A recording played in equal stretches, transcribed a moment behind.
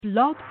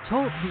Blog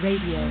Talk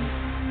Radio.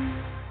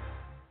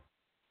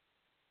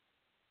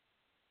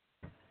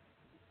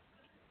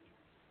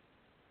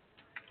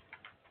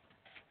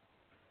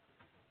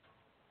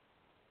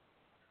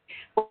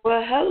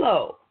 Well,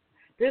 hello.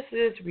 This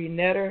is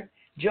Renetta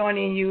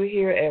joining you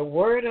here at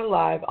Word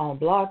Alive on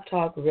Blog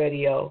Talk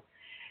Radio.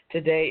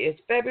 Today is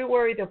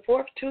February the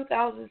 4th,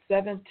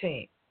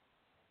 2017.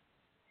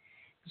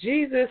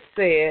 Jesus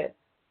said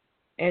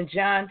in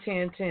John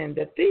 10:10,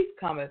 "The thief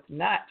cometh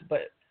not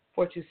but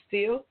for to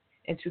steal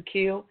and to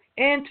kill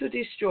and to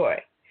destroy.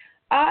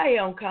 I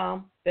am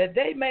come that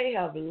they may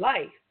have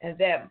life and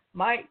that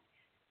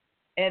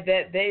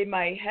they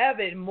might have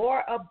it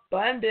more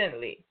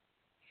abundantly."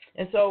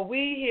 And so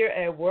we here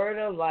at Word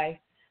of Life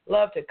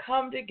love to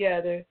come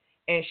together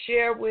and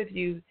share with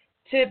you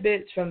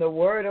tidbits from the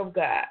Word of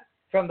God,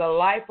 from the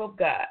life of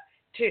God,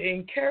 to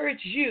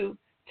encourage you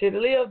to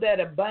live that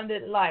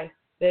abundant life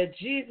that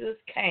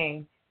Jesus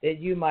came that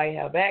you might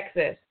have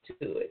access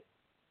to it.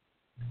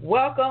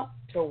 Welcome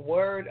to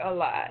Word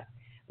Alive.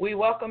 We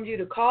welcome you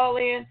to call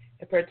in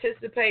and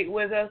participate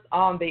with us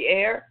on the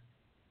air.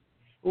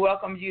 We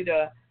welcome you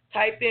to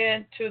type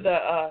in to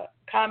the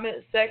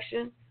comment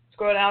section.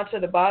 Scroll down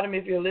to the bottom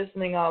if you're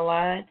listening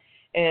online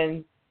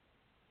and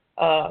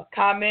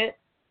comment,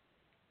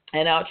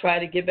 and I'll try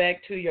to get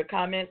back to your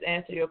comments,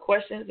 answer your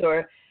questions,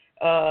 or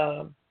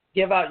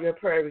give out your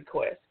prayer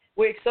requests.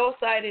 We're so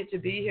excited to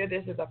be here.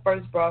 This is our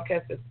first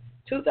broadcast of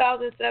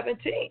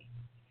 2017.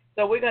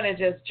 So we're going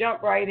to just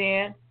jump right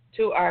in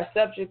to our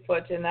subject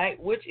for tonight,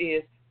 which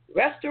is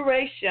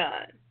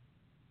restoration.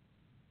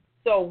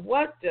 So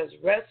what does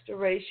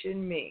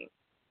restoration mean?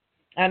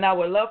 And I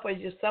would love for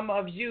some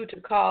of you to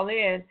call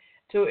in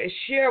to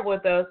share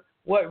with us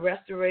what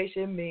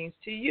restoration means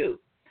to you.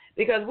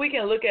 Because we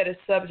can look at a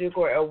subject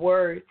or a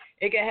word,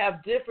 it can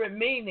have different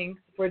meanings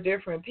for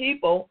different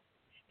people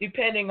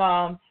depending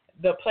on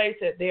the place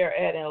that they're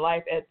at in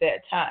life at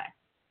that time.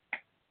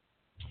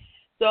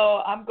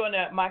 So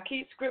my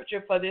key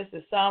scripture for this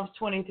is Psalms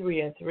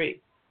 23:3.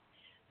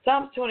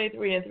 Psalms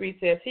 23:3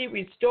 says, "He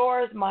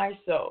restores my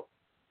soul.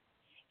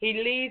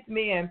 He leads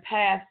me in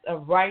paths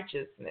of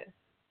righteousness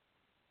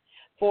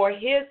for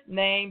his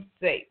name's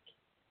sake."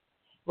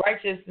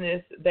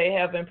 Righteousness, they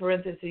have in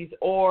parentheses,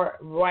 or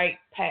right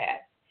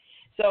path.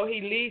 So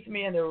he leads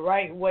me in the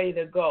right way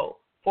to go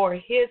for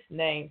his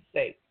name's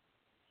sake.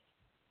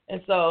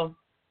 And so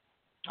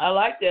I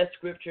like that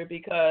scripture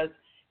because,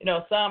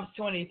 Psalms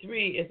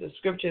 23 is a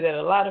scripture that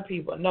a lot of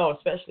people know,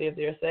 especially if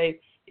they're saved,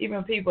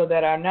 even people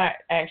that are not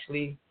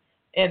actually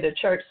in the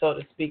church, so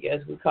to speak,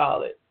 as we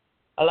call it.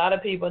 A lot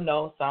of people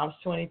know Psalms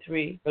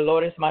 23, "The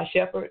Lord is my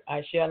shepherd,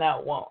 I shall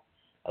not want."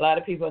 A lot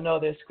of people know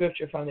this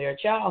scripture from their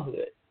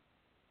childhood.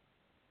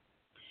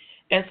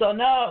 And so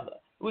now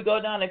we go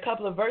down a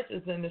couple of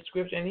verses in the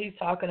scripture, and he's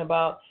talking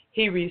about,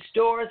 "He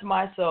restores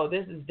my soul."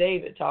 This is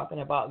David talking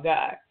about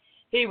God.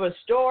 "He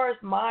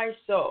restores my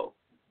soul.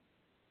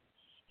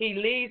 He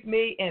leads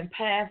me in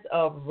paths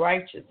of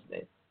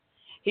righteousness."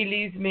 He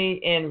leads me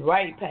in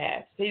right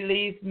paths. He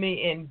leads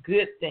me in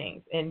good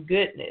things, in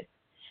goodness.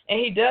 And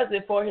he does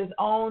it for his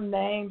own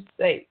name's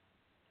sake.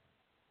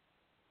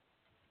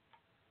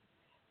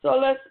 So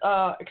let's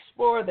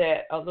explore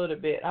that a little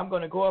bit. I'm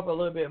going to go up a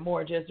little bit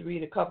more, just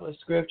read a couple of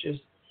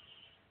scriptures.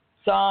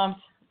 Psalms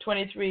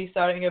 23,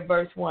 starting at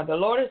verse 1. "The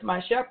Lord is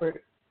my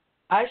shepherd,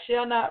 I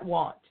shall not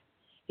want.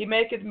 He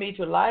maketh me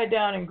to lie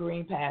down in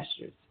green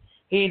pastures.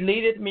 He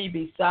leadeth me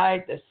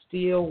beside the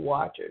still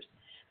waters."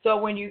 So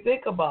when you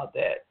think about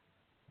that,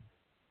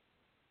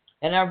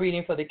 and I'm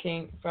reading for the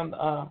King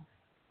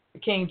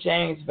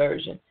James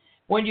Version.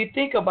 When you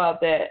think about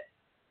that,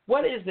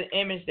 what is the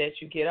image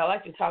that you get? I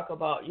like to talk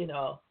about,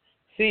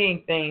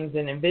 seeing things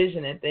and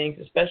envisioning things,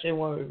 especially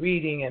when we're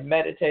reading and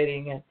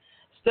meditating and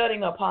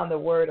studying upon the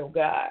Word of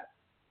God.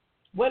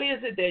 What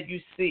is it that you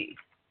see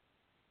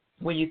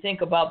when you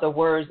think about the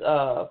words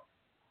of,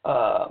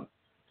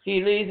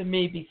 "He leads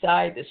me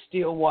beside the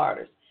still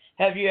waters"?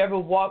 Have you ever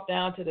walked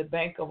down to the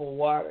bank of a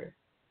water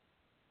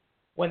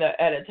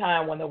at a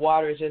time when the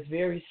water is just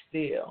very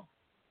still,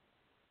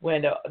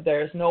 when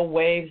there's no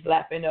waves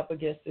lapping up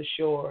against the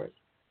shores?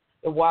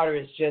 The water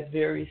is just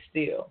very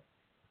still.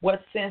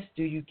 What sense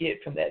do you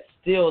get from that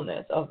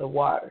stillness of the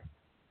water?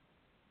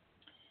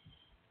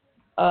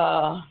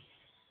 I'm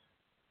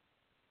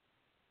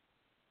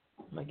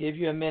going to give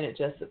you a minute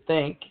just to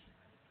think.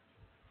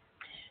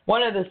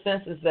 One of the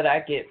senses that I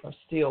get from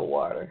still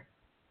water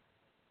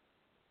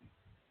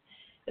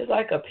is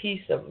like a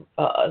piece of,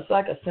 it's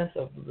like a sense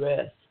of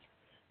rest.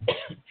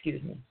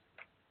 Excuse me.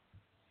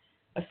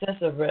 A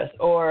sense of rest,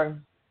 or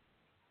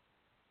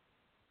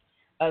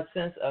a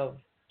sense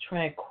of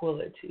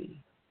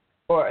tranquility,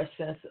 or a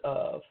sense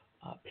of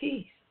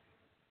peace.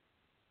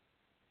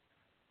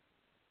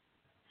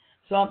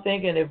 So I'm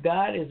thinking, if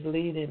God is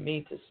leading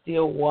me to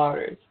still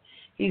waters,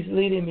 he's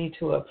leading me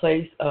to a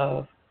place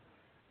of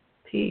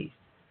peace,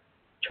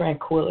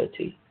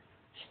 tranquility,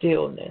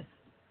 stillness,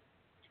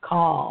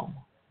 calm.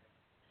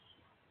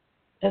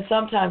 And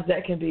sometimes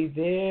that can be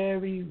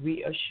very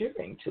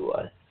reassuring to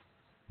us.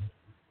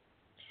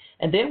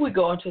 And then we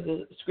go into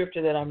the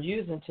scripture that I'm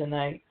using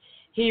tonight.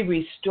 He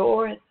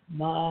restored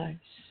my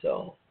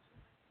soul.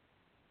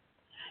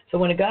 So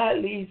when God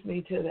leads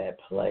me to that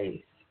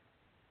place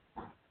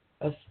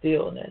of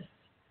stillness,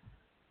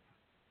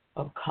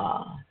 of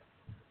calm,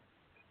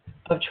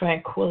 of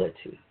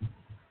tranquility,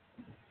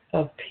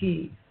 of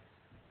peace,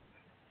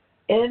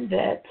 in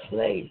that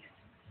place,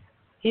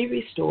 He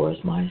restores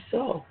my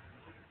soul.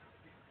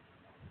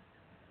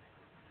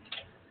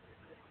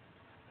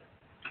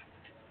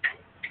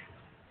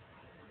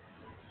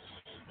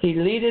 He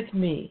leadeth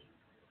me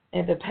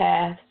in the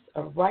paths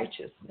of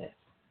righteousness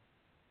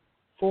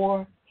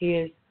for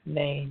His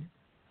name's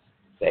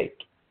sake.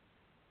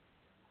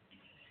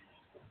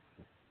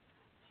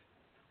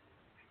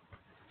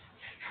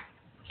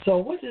 So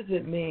what does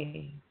it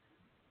mean?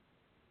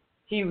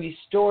 He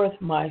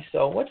restoreth my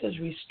soul. What does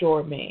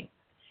restore mean?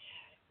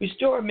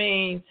 Restore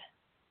means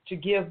to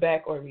give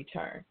back or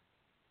return.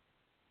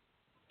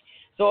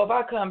 So if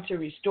I come to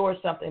restore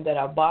something that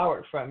I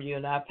borrowed from you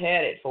and I've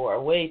had it for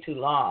way too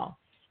long,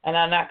 and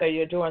I knock on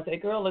your door and say,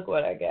 girl, look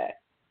what I got.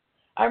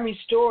 I'm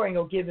restoring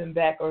or giving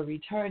back or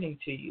returning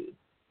to you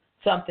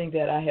something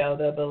that I held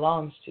that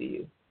belongs to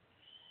you.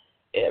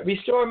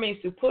 Restore means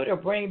to put or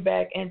bring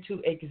back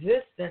into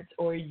existence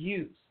or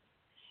use.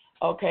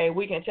 Okay,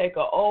 we can take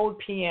an old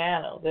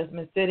piano that's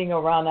been sitting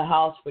around the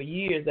house for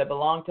years that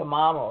belonged to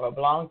mama or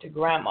belonged to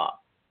grandma.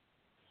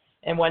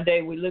 And one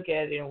day we look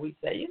at it and we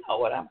say, you know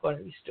what, I'm going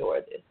to restore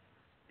this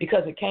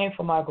because it came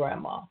from my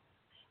grandma.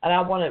 And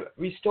I want to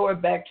restore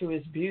it back to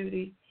its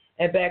beauty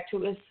and back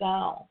to its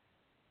sound.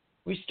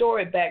 Restore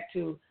it back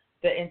to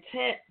the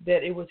intent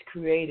that it was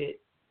created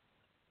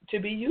to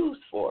be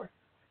used for.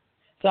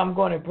 So I'm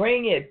going to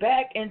bring it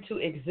back into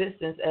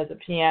existence as a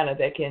piano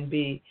that can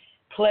be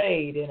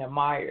played and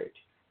admired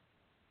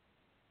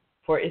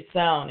for its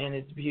sound and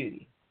its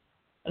beauty.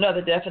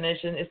 Another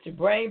definition is to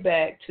bring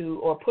back to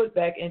or put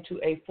back into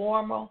a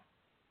formal,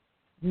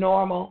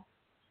 normal,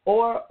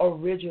 or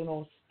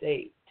original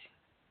state.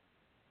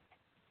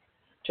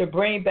 To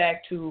bring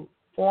back to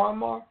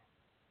former,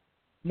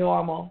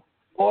 normal,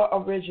 or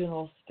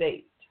original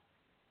state.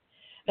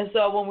 And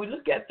so when we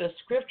look at the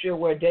scripture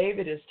where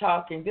David is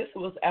talking, this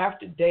was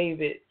after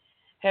David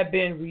had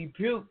been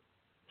rebuked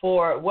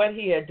for what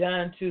he had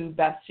done to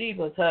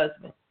Bathsheba's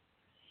husband.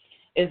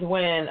 Is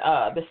when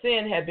the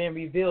sin had been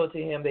revealed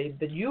to him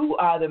that you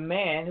are the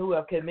man who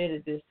have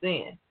committed this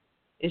sin.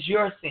 It's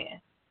your sin.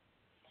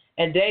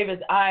 And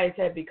David's eyes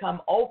had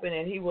become open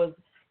and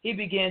he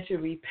began to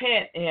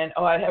repent. And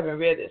I haven't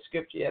read that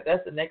scripture yet.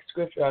 That's the next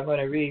scripture I'm going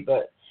to read.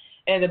 But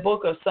in the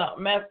book of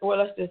Psalms, well,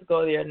 let's just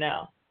go there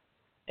now.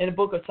 In the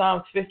book of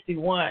Psalms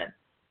 51,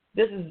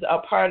 this is a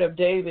part of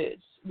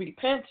David's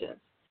repentance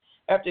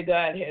after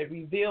God had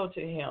revealed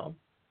to him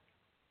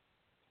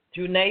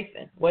through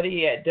Nathan what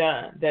he had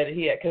done, that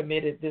he had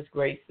committed this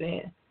great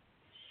sin.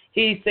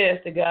 He says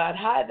to God,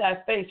 hide thy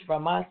face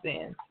from my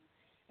sins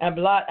and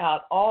blot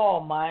out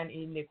all mine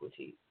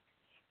iniquities.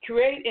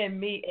 Create in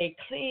me a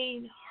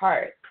clean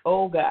heart,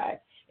 O God,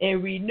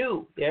 and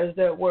renew, there's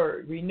that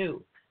word,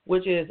 renew,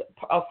 which is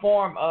a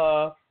form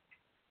of,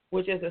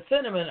 which is a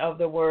synonym of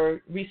the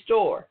word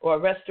restore or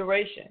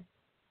restoration,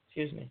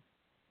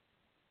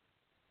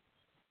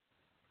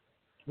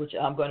 which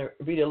I'm going to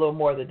read a little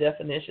more of the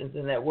definitions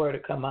in that word to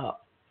come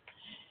out.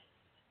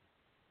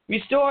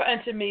 Restore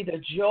unto me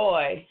the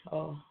joy.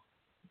 Oh,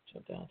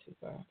 jump down too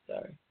far.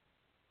 Sorry.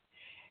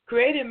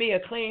 Create in me a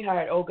clean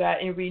heart, O God,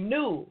 and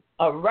renew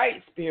a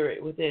right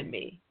spirit within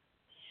me.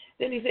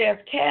 Then he says,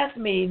 cast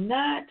me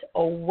not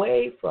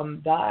away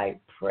from thy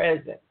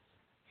presence,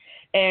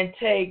 and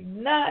take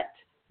not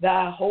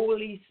thy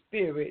Holy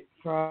Spirit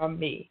from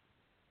me.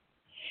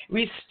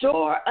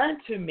 Restore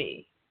unto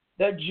me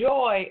the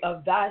joy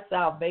of thy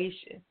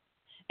salvation,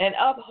 and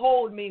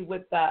uphold me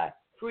with thy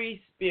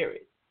free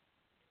spirit.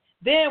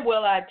 Then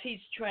will I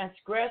teach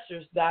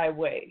transgressors thy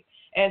way,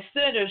 and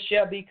sinners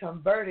shall be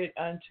converted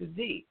unto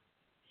thee.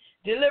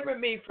 Deliver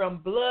me from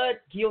blood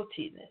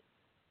guiltiness,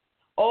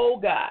 O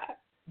God,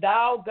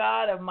 thou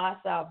God of my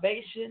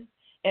salvation,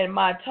 and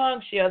my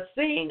tongue shall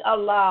sing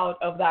aloud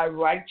of thy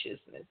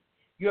righteousness,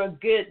 your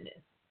goodness,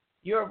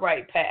 your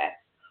right path.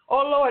 O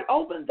Lord,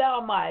 open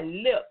thou my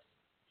lips,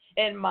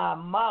 and my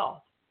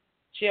mouth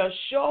shall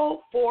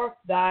show forth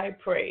thy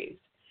praise.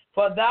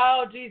 For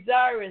thou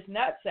desirest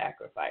not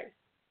sacrifice,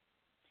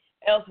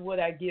 else would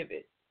I give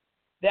it.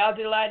 Thou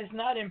delightest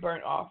not in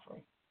burnt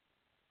offering.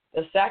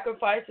 The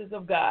sacrifices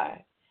of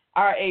God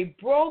are a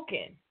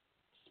broken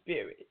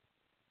spirit,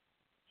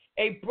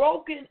 a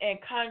broken and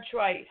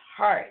contrite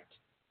heart,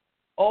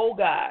 O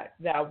God,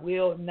 thou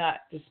wilt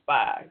not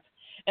despise.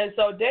 And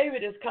so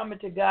David is coming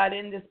to God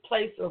in this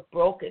place of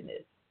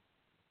brokenness.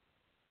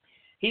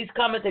 He's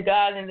coming to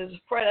God in this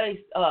place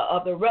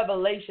of the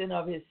revelation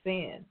of his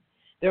sin,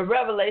 the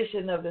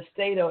revelation of the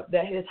state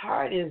that his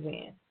heart is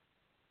in,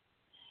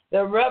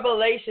 the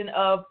revelation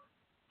of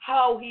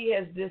how he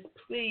has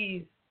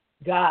displeased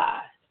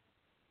God,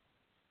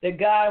 the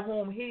God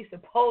whom he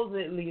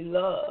supposedly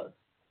loves.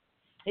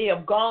 He has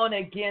gone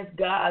against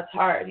God's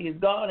heart. He has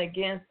gone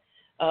against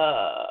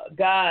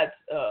God's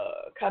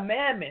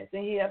commandments,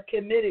 and he have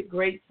committed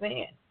great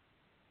sin.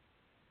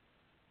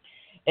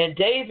 And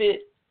David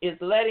is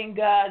letting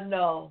God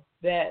know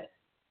that,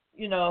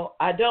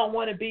 I don't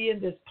want to be in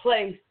this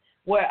place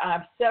where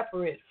I'm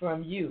separate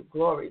from you.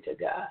 Glory to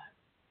God.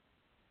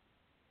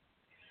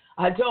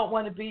 I don't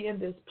want to be in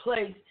this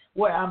place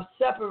where I'm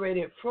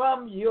separated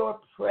from your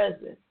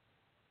presence.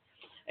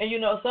 And,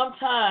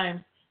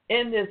 sometimes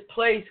in this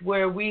place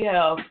where we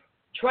have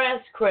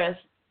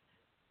transgressed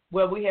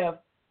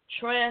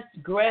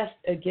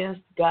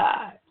against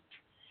God,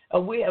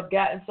 or we have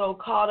gotten so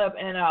caught up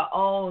in our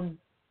own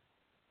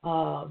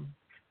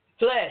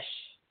flesh,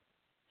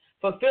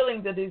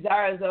 fulfilling the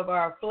desires of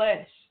our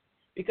flesh,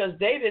 because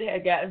David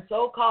had gotten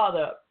so caught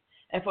up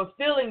in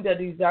fulfilling the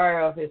desire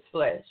of his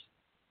flesh,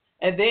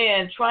 and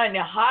then trying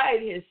to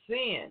hide his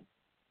sin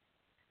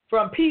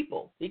from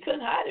people. He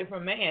couldn't hide it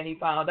from man, he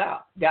found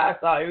out. God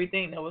saw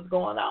everything that was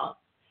going on.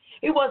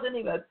 He wasn't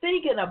even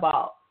thinking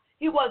about,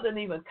 he wasn't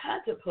even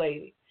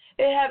contemplating.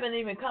 It haven't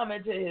even come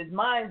into his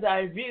mind's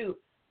eye view.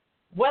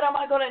 What am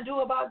I going to do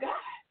about God?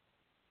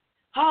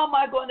 How am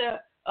I going to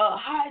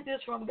hide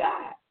this from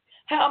God?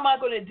 How am I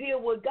going to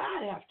deal with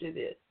God after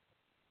this?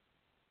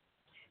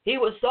 He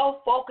was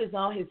so focused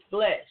on his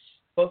flesh,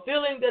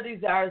 fulfilling the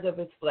desires of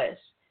his flesh.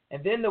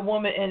 And then the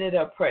woman ended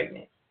up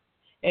pregnant.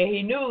 And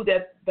he knew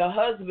that the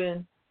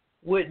husband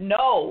would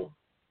know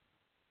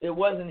it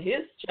wasn't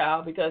his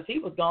child because he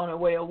was gone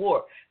away at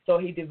war. So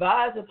he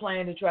devised a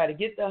plan to try to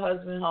get the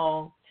husband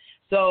home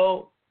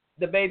so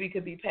the baby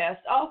could be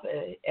passed off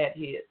at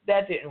his.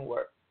 That didn't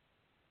work.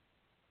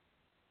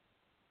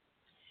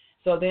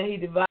 So then he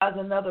devised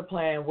another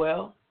plan.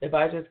 Well, if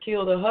I just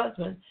kill the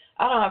husband,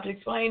 I don't have to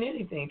explain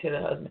anything to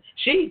the husband.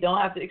 She don't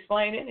have to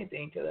explain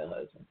anything to the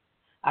husband.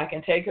 I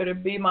can take her to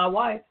be my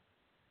wife.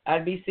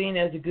 I'd be seen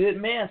as a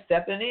good man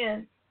stepping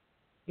in,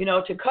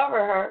 to cover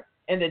her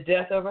in the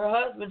death of her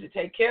husband, to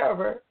take care of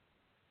her.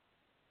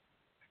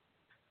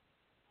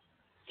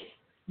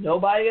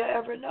 Nobody will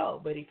ever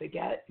know, but he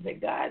forgot that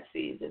God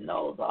sees and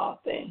knows all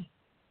things.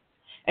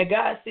 And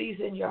God sees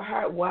in your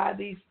heart why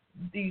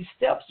these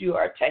steps you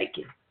are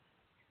taking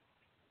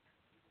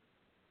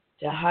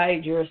to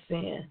hide your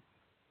sin.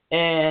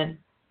 And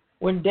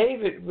when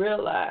David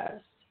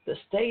realized the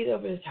state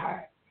of his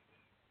heart,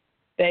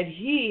 that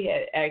he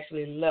had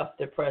actually left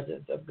the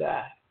presence of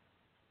God,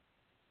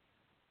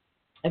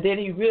 and then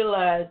he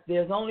realized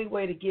there's only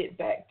way to get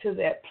back to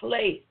that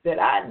place that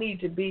I need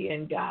to be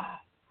in God.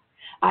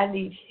 I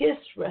need his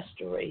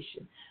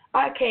restoration.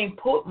 I can't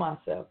put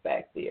myself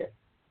back there.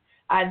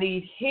 I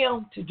need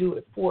him to do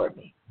it for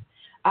me.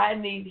 I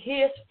need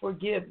his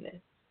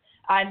forgiveness.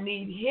 I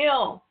need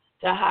him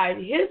to hide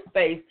his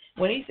face.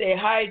 When he said,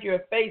 hide your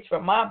face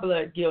from my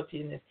blood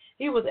guiltiness,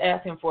 he was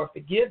asking for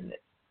forgiveness.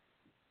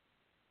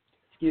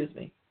 Excuse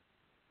me.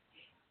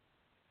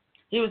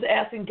 He was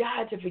asking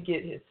God to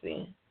forget his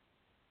sin.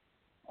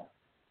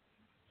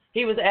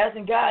 He was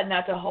asking God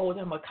not to hold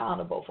him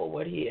accountable for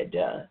what he had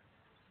done.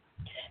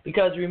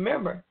 Because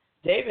remember,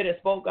 David had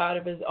spoke out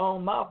of his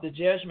own mouth the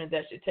judgment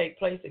that should take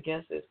place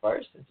against this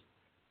person.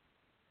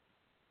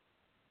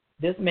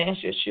 This man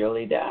should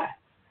surely die.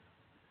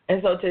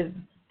 And so to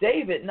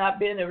David, not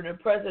being in the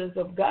presence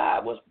of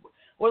God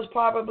was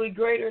probably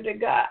greater than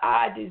God.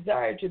 I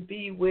desire to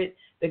be with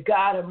the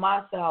God of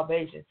my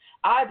salvation.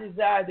 I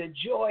desire the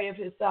joy of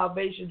his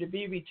salvation to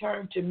be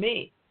returned to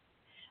me.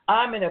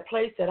 I'm in a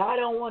place that I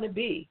don't want to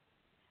be.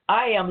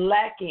 I am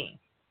lacking.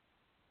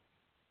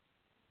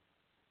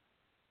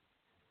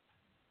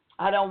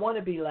 I don't want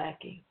to be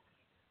lacking.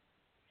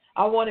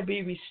 I want to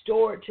be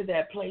restored to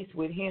that place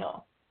with him.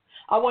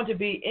 I want to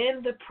be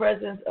in the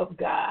presence of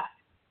God.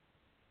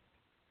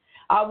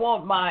 I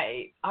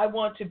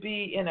want to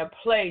be in a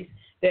place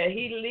that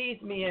he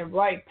leads me in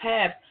right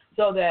paths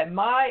so that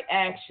my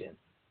actions,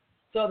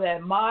 so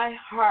that my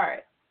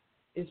heart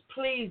is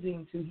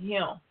pleasing to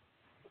him.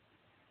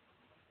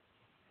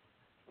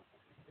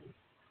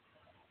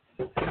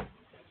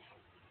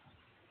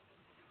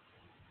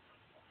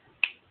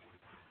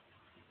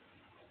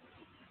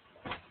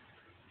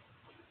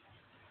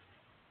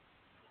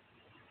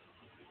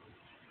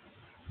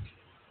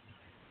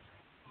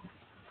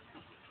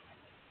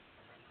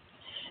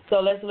 So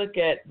let's look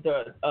at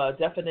the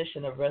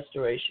definition of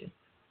restoration.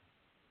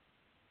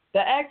 The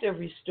act of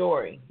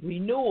restoring,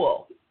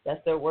 renewal,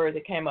 that's the word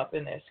that came up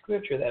in that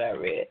scripture that I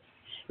read.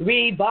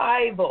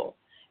 Revival.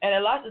 And a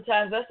lot of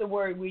times that's the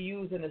word we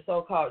use in the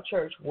so-called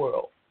church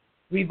world.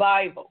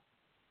 Revival.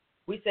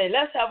 We say,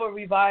 let's have a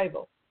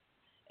revival.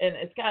 And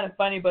it's kind of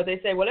funny, but they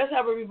say, well, let's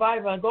have a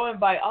revival and go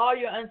invite all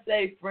your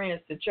unsaved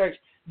friends to church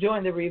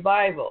during the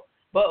revival.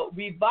 But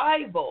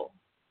revival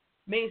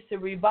means to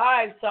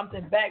revive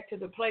something back to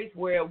the place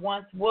where it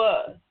once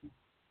was.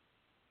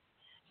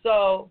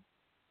 So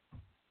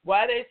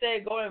why they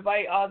say go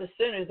invite all the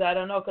sinners, I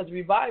don't know, because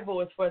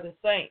revival is for the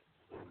saints.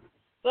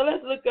 So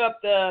let's look up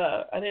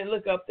I didn't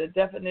look up the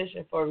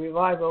definition for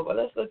revival, but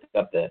let's look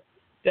up the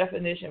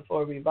definition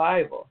for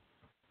revival.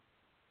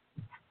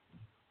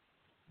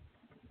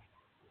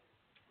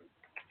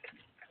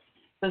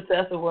 since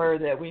that's a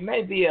word that we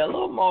may be a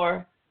little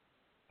more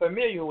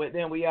familiar with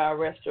than we are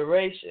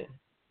restoration.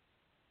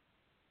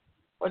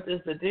 What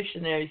does the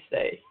dictionary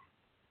say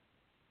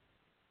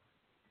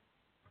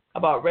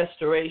about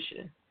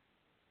restoration?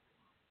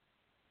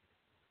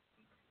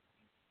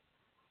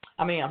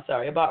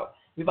 About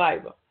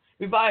revival.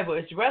 Revival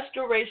is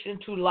restoration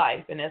to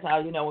life, and that's how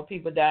you know when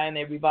people die and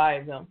they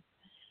revive them.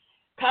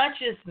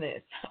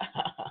 Consciousness,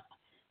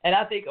 and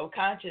I think of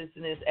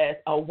consciousness as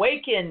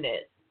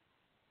awakeness,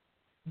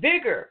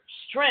 vigor,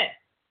 strength,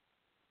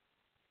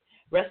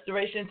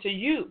 restoration to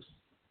use,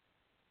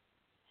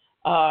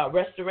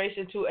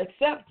 restoration to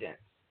acceptance,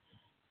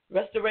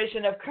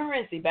 restoration of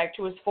currency back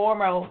to its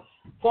former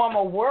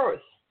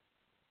worth,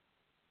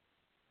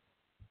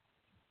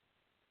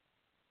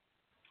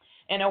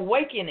 an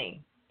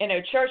awakening in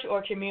a church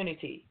or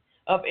community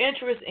of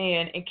interest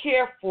in and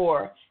care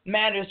for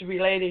matters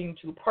relating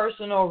to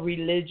personal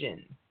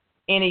religion,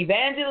 an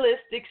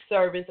evangelistic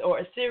service or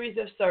a series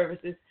of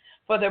services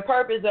for the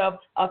purpose of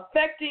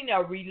affecting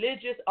a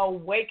religious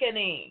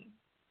awakening.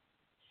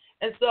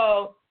 And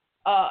so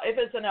if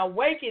it's an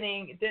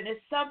awakening, then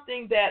it's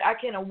something that I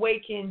can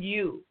awaken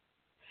you.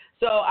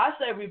 So I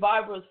say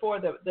revival is for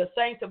the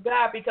saints of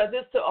God because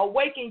it's to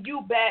awaken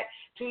you back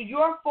to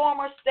your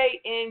former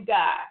state in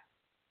God,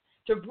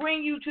 to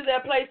bring you to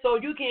that place so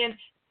you can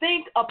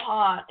think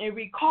upon and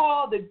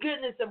recall the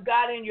goodness of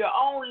God in your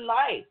own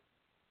life,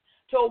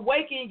 to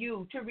awaken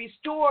you, to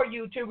restore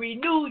you, to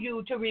renew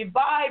you, to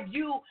revive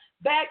you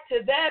back to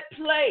that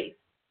place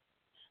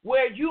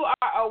where you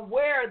are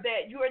aware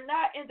that you are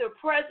not in the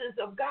presence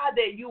of God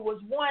that you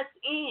was once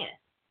in.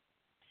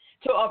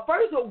 To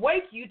first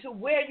awake you to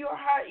where your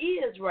heart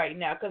is right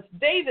now, because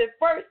David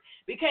first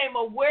became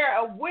aware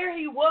of where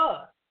he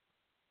was.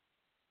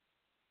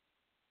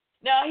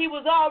 Now, he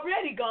was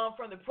already gone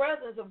from the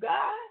presence of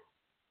God,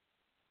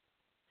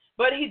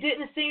 but he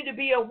didn't seem to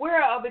be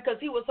aware of it because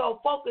he was so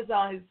focused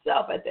on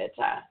himself at that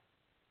time.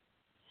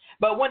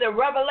 But when the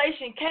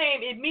revelation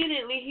came,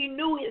 immediately he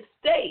knew his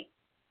state.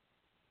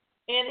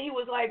 And he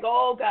was like,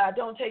 oh, God,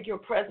 don't take your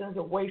presence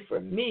away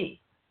from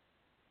me.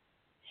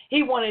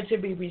 He wanted to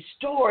be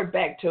restored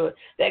back to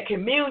that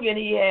communion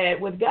he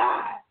had with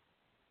God.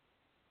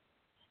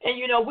 And,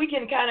 you know, we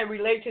can kind of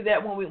relate to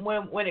that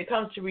when it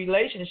comes to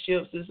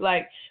relationships. It's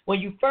like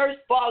when you first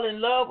fall in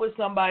love with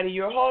somebody,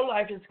 your whole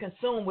life is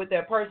consumed with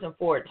that person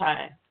for a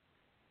time.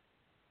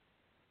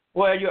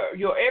 Where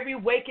your every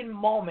waking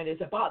moment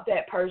is about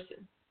that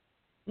person.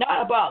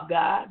 Not about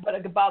God, but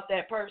about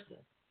that person.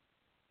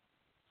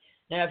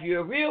 Now, if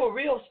you're a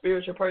real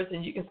spiritual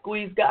person, you can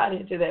squeeze God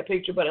into that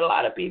picture, but a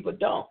lot of people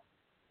don't.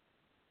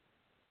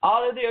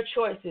 All of their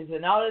choices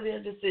and all of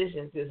their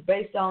decisions is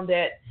based on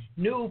that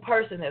new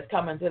person that's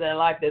come into their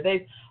life that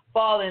they've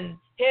fallen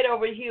head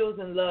over heels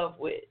in love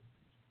with.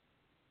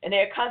 And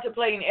they're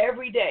contemplating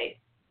every day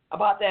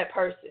about that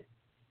person.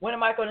 When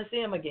am I going to see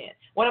him again?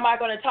 When am I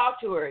going to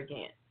talk to her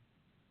again?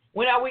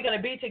 When are we going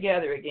to be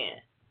together again?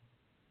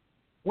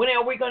 When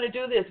are we going to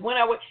do this?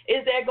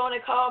 Is that going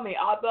to call me?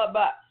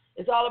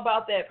 It's all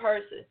about that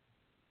person.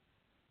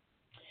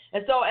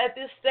 And so at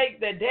this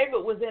state that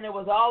David was in, it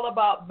was all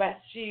about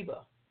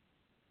Bathsheba.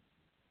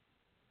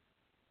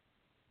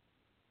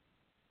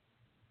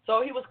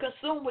 So he was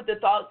consumed with the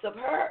thoughts of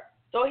her.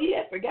 So he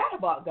had forgot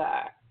about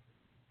God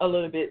a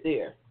little bit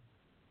there.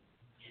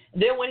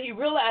 Then when he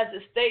realized the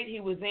state he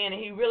was in,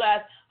 and he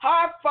realized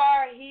how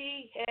far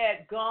he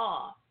had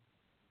gone.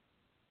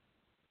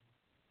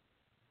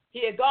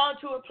 He had gone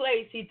to a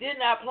place he did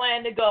not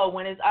plan to go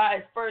when his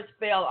eyes first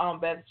fell on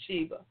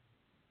Bathsheba.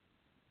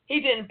 He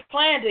didn't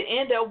plan to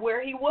end up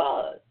where he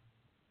was,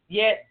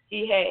 yet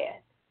he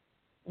had.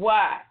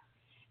 Why?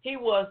 He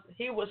was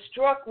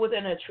struck with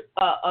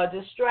a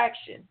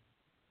distraction.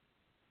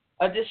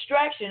 A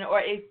distraction or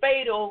a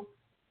fatal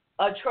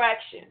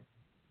attraction,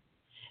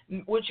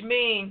 which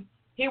means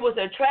he was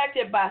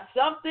attracted by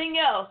something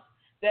else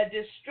that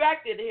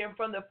distracted him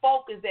from the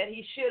focus that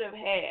he should have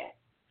had.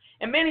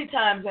 And many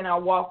times in our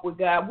walk with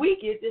God, we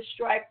get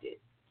distracted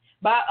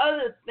by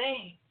other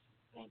things.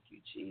 Thank you,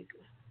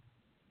 Jesus.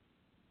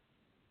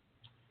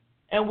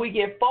 And we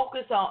get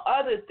focused on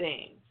other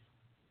things.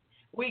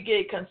 We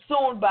get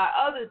consumed by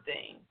other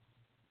things.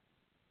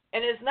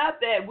 And it's not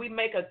that we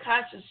make a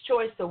conscious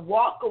choice to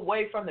walk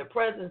away from the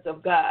presence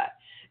of God.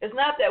 It's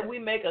not that we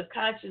make a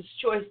conscious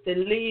choice to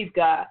leave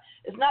God.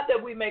 It's not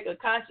that we make a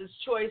conscious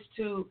choice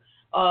to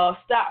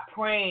stop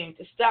praying,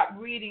 to stop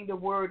reading the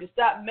word, to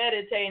stop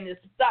meditating, to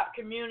stop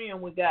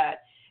communion with God.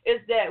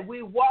 It's that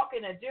we walk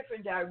in a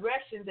different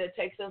direction that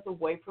takes us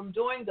away from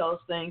doing those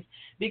things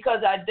because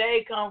our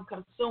day comes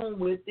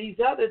consumed with these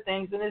other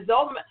things. And there's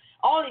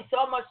only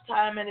so much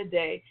time in a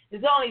day.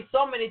 There's only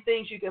so many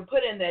things you can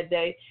put in that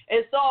day.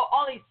 And so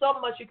only so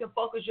much you can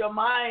focus your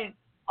mind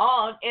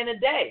on in a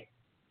day.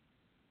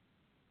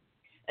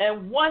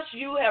 And once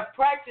you have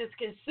practiced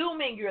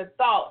consuming your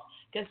thoughts,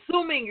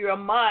 consuming your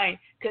mind,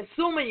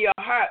 consuming your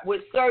heart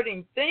with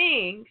certain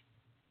things,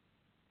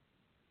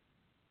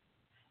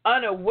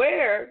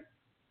 unaware,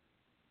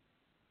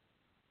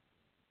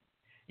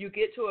 you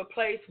get to a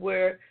place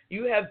where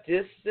you have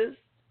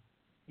distanced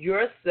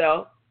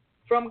yourself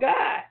from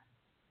God.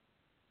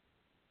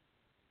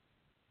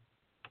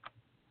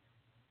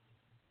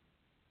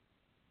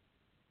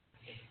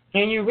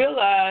 And you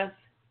realize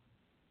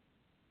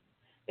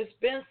it's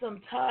been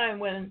some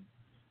time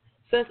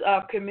since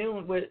I've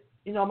communed with,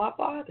 my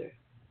Father.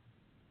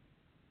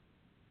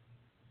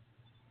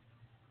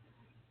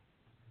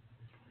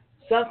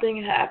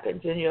 Something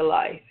happens in your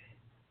life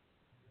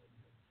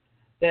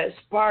that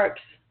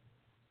sparks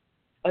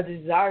a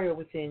desire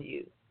within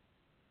you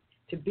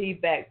to be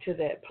back to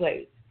that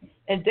place.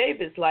 In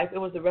David's life, it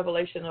was a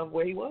revelation of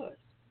where he was,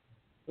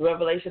 a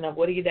revelation of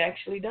what he'd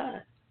actually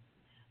done,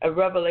 a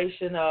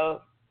revelation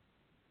of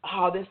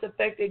how this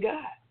affected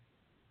God.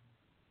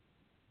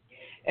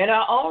 In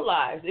our own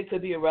lives, it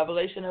could be a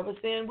revelation of a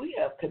sin we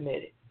have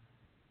committed.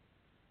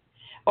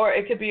 Or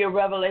it could be a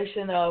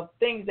revelation of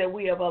things that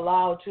we have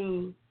allowed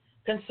to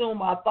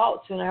consume our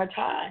thoughts and our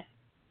time.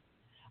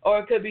 Or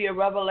it could be a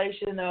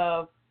revelation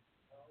of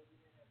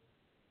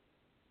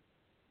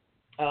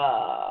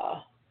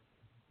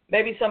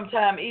maybe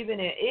sometime even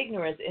in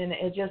ignorance and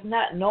just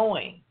not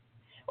knowing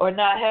or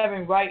not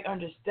having right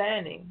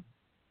understanding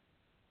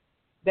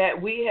that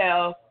we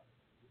have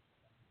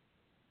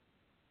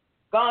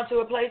gone to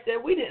a place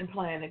that we didn't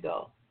plan to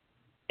go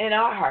in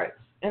our hearts,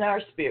 in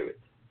our spirits,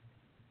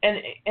 and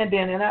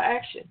then in our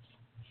actions.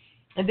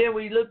 And then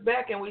we look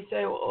back and we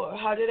say, well,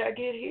 how did I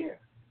get here?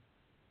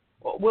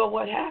 Well,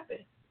 what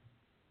happened?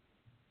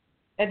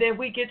 And then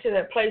we get to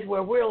that place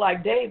where we're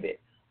like David,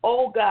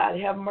 oh God,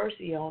 have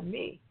mercy on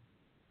me.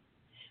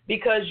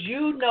 Because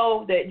you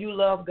know that you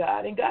love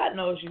God, and God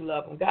knows you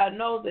love him. God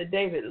knows that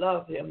David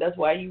loved him. That's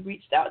why he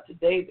reached out to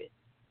David,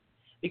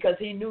 because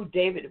he knew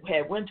David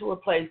had went to a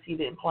place he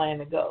didn't plan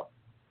to go.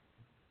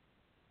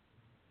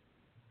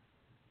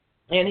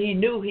 And he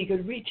knew he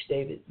could reach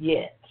David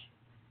yet.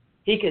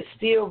 He could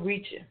still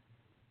reach him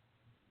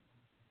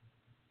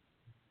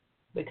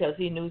because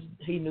he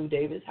knew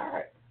David's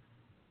heart.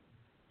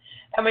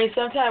 I mean,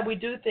 sometimes we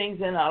do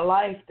things in our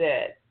life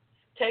that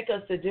take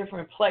us to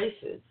different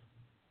places,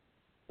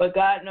 but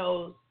God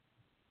knows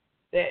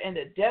that in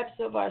the depths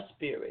of our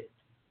spirit,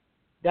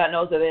 God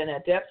knows that in the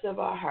depths of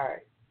our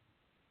heart,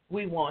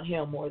 we want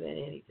him more than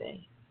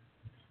anything.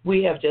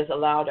 We have just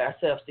allowed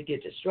ourselves to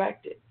get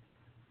distracted.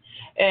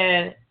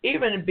 And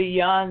even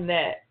beyond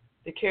that,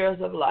 the cares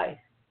of life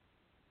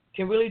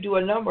can really do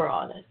a number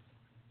on us.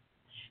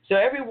 So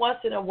every once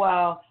in a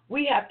while,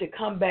 we have to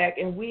come back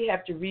and we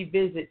have to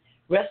revisit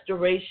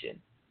restoration,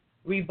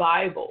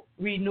 revival,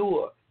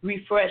 renewal,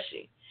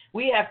 refreshing.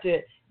 We have to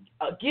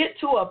get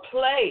to a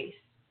place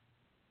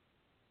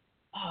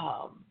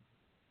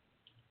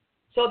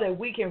so that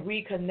we can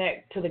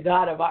reconnect to the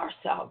God of our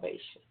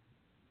salvation,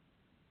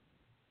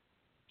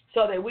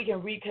 so that we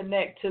can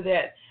reconnect to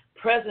that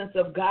presence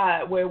of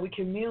God where we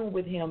commune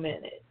with him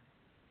in it.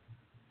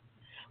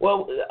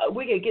 Well,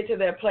 we can get to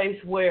that place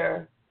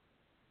where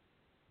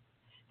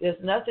there's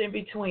nothing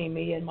between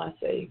me and my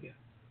Savior.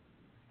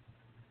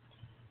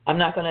 I'm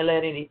not going to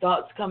let any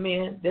thoughts come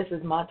in. This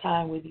is my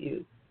time with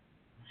you.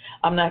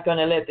 I'm not going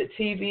to let the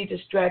TV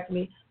distract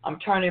me. I'm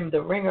turning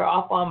the ringer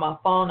off on my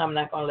phone. I'm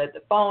not going to let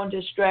the phone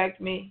distract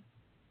me.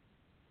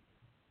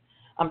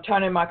 I'm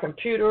turning my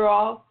computer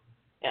off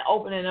and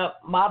opening up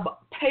my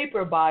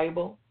paper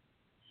Bible,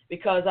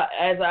 because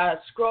as I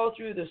scroll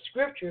through the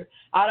scripture,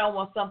 I don't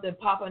want something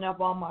popping up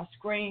on my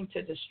screen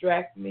to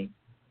distract me.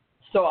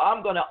 So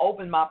I'm going to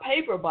open my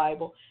paper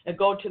Bible and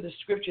go to the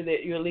scripture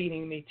that you're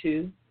leading me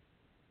to,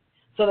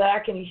 so that I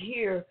can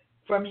hear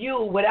from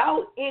you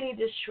without any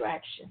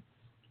distraction.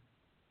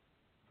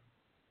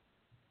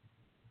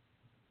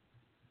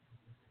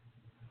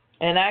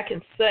 And I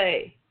can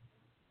say,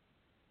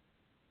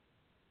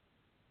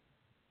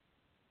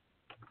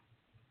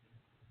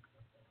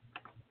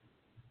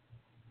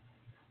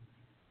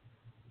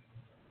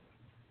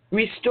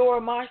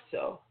 restore my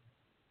soul.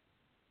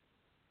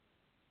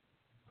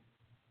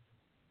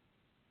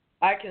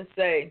 I can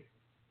say,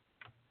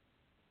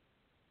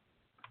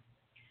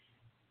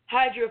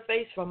 hide your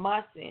face from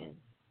my sins,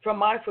 from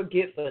my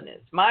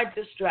forgetfulness, my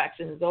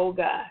distractions, oh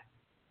God.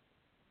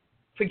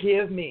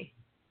 Forgive me.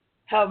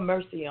 Have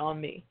mercy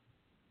on me.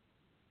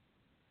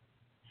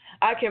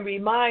 I can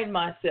remind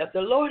myself,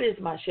 the Lord is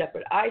my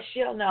shepherd. I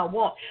shall not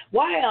want.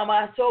 Why am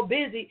I so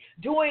busy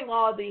doing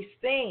all these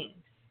things?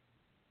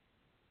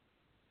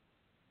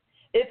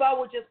 If I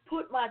would just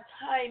put my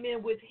time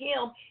in with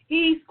him,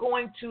 he's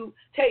going to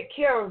take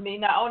care of me.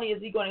 Not only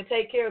is he going to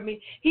take care of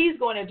me, he's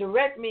going to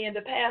direct me in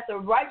the path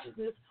of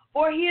righteousness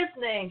for his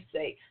name's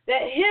sake,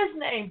 that his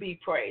name be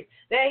praised,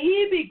 that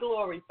he be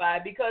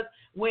glorified. Because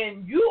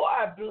when you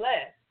are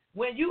blessed,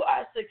 when you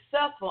are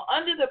successful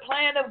under the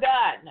plan of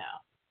God now,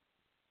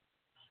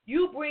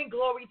 you bring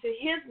glory to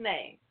his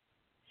name.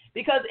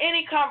 Because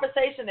any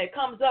conversation that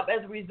comes up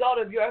as a result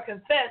of your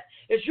confess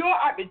is your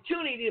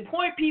opportunity to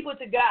point people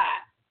to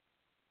God.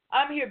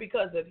 I'm here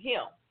because of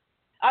him.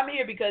 I'm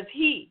here because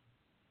he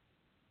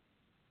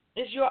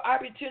It's your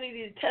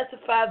opportunity to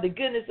testify the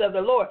goodness of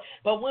the Lord.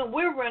 But when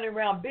we're running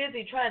around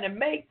busy trying to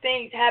make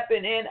things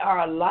happen in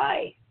our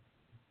life,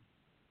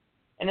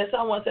 and then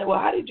someone said, well,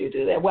 how did you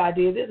do that? Well, I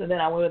did this, and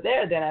then I went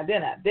there, then I.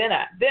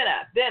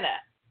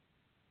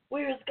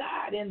 Where is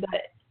God in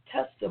that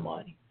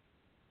testimony?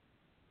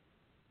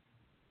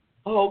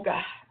 Oh,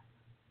 God,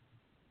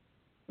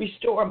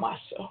 restore my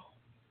soul.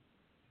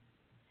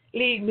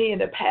 Lead me in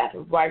the path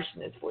of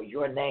righteousness for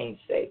your name's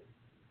sake.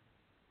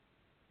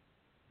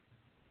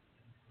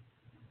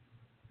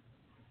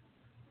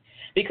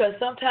 Because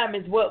sometimes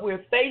it's what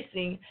we're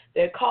facing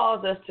that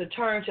causes us to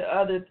turn to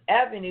other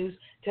avenues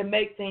to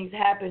make things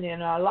happen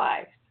in our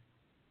lives.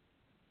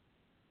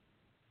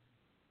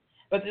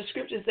 But the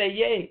scriptures say,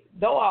 yea,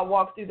 though I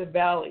walk through the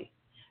valley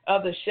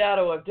of the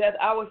shadow of death,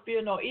 I will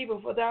fear no evil,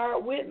 for thou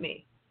art with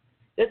me.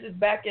 This is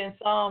back in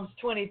Psalms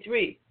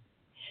 23.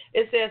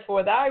 It says,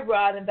 for thy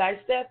rod and thy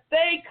staff,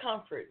 they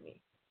comfort me.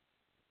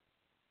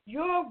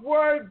 Your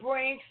word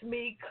brings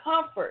me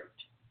comfort.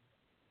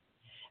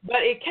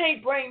 But it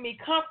can't bring me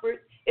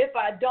comfort if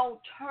I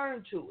don't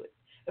turn to it,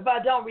 if I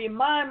don't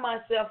remind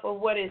myself of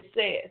what it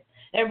says.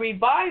 And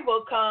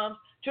revival comes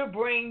to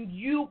bring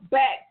you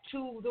back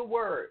to the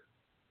word,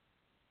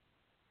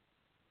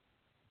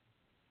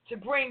 to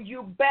bring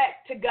you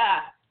back to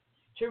God,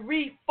 to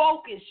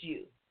refocus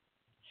you.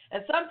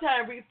 And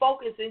sometimes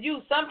refocusing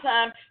you,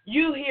 sometimes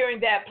you hearing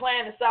that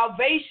plan of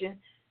salvation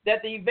that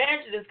the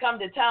evangelists come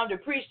to town to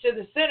preach to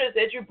the sinners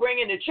that you bring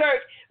into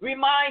church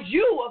reminds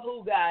you of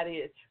who God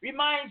is,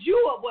 reminds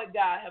you of what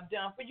God have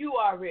done for you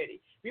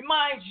already,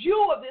 reminds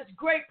you of this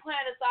great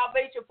plan of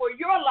salvation for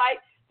your life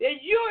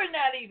that you're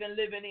not even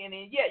living in,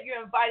 and yet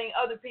you're inviting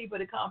other people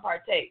to come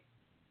partake.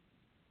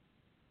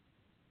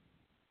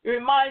 It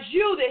reminds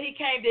you that he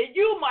came that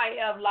you might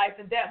have life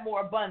and that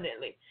more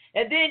abundantly.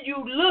 And then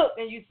you look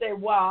and you say,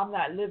 wow, I'm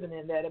not living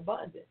in that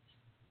abundance.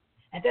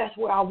 And that's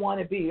where I want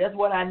to be. That's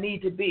what I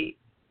need to be.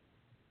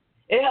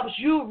 It helps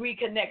you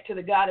reconnect to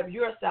the God of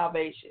your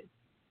salvation,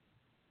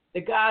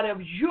 the God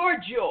of your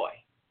joy,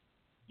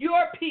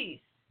 your peace,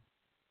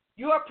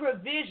 your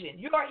provision,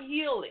 your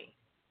healing.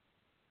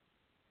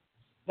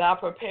 Thou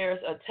prepares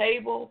a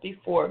table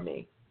before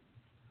me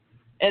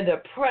in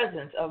the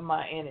presence of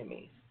my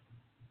enemies.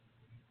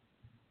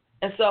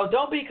 And so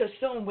don't be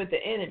consumed with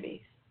the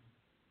enemies.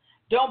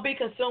 Don't be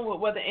consumed with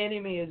what the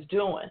enemy is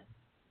doing.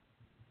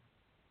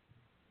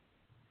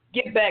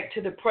 Get back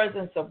to the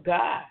presence of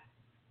God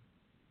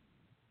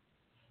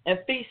and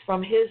feast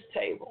from his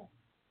table.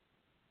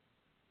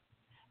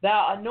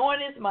 Thou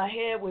anointest my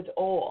head with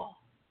oil.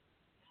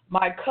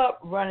 My cup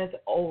runneth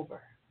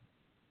over.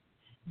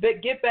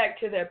 But get back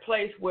to that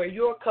place where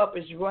your cup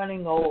is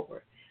running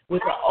over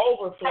with the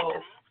overflow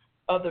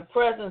of the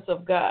presence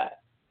of God.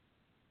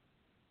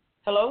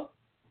 Hello?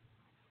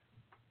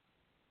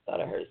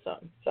 Thought I heard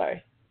something.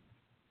 Sorry.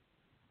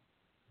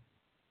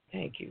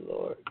 Thank you,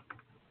 Lord.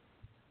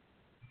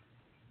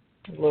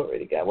 Glory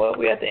to God. Well,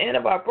 we're at the end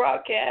of our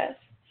broadcast.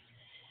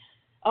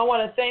 I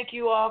want to thank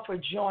you all for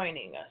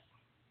joining us.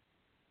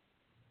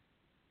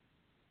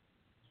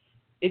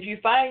 If you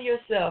find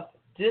yourself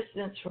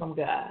distanced from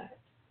God,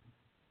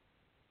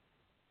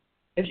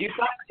 if you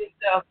find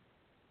yourself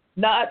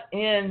not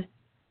in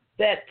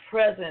that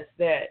presence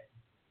that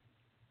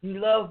you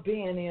love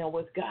being in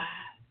with God,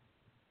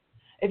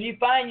 if you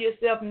find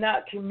yourself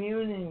not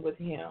communing with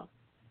him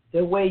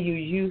the way you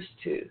used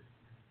to,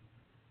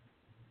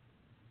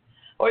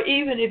 or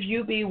even if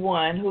you be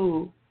one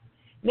who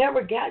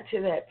never got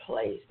to that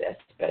place, that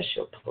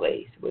special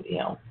place with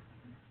him,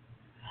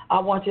 I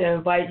want to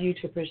invite you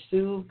to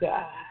pursue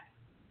God.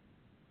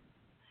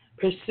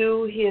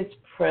 Pursue his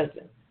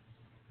presence.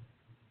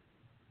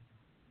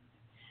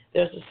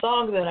 There's a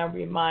song that I'm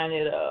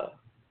reminded of,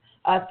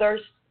 I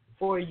Thirst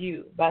for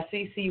You by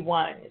CeCe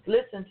Winans.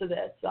 Listen to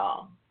that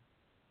song.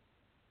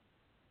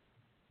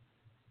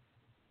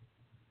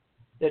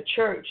 The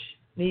church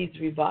needs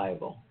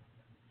revival.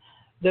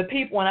 The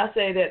people, when I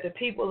say that, the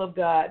people of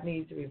God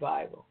needs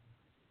revival.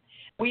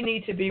 We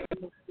need to be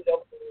reminded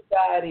of who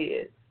God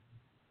is,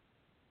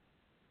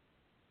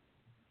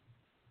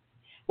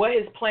 what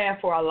his plan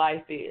for our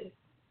life is.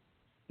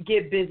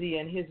 Get busy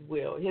in his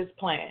will, his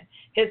plan,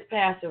 his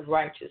path of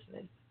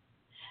righteousness.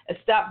 And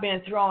stop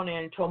being thrown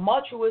in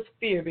tumultuous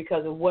fear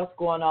because of what's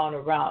going on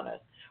around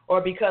us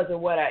or because of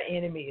what our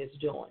enemy is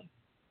doing.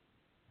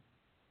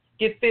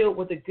 Get filled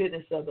with the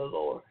goodness of the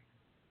Lord.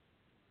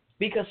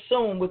 Be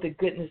consumed with the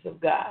goodness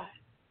of God.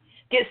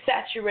 Get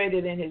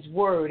saturated in his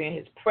word and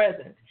his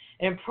presence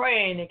and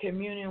praying and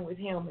communing with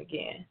him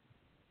again.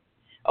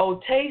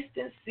 Oh, taste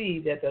and see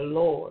that the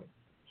Lord,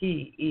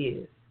 he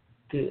is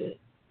good.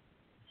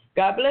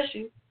 God bless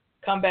you.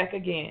 Come back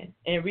again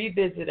and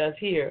revisit us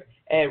here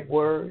at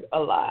Word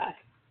Alive.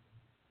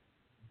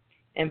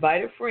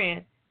 Invite a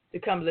friend to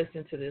come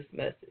listen to this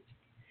message.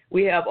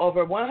 We have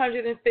over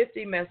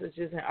 150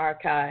 messages in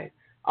archive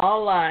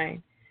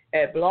online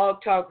at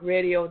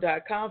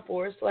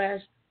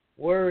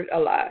blogtalkradio.com/Word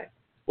Alive.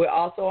 We're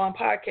also on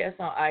podcasts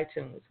on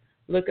iTunes.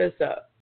 Look us up.